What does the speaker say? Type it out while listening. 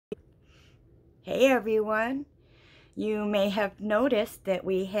Hey everyone, you may have noticed that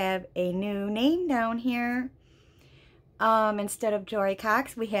we have a new name down here. Instead of Jory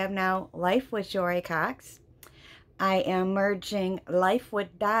Cox, we have now Life with Jory Cox. I am merging Life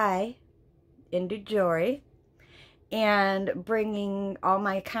with Die into Jory and bringing all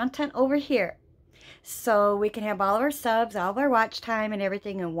my content over here. So we can have all of our subs, all of our watch time and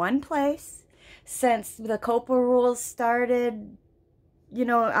everything in one place. Since the COPPA rules started,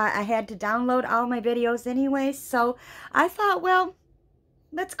 I had to download all my videos anyway. So I thought, well,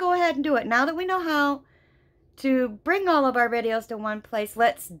 let's go ahead and do it. Now that we know how to bring all of our videos to one place,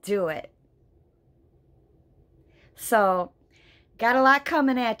 let's do it. So, got a lot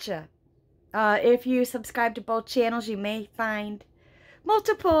coming at you. If you subscribe to both channels, you may find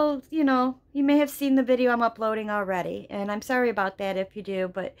multiple, you may have seen the video I'm uploading already. And I'm sorry about that if you do,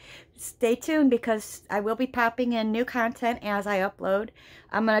 but stay tuned because I will be popping in new content as I upload.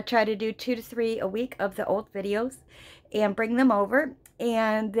 I'm going to try to do 2 to 3 a week of the old videos and bring them over.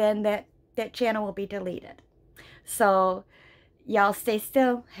 And then that channel will be deleted. So y'all stay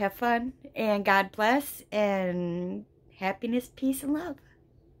still, have fun, and God bless, and happiness, peace, and love.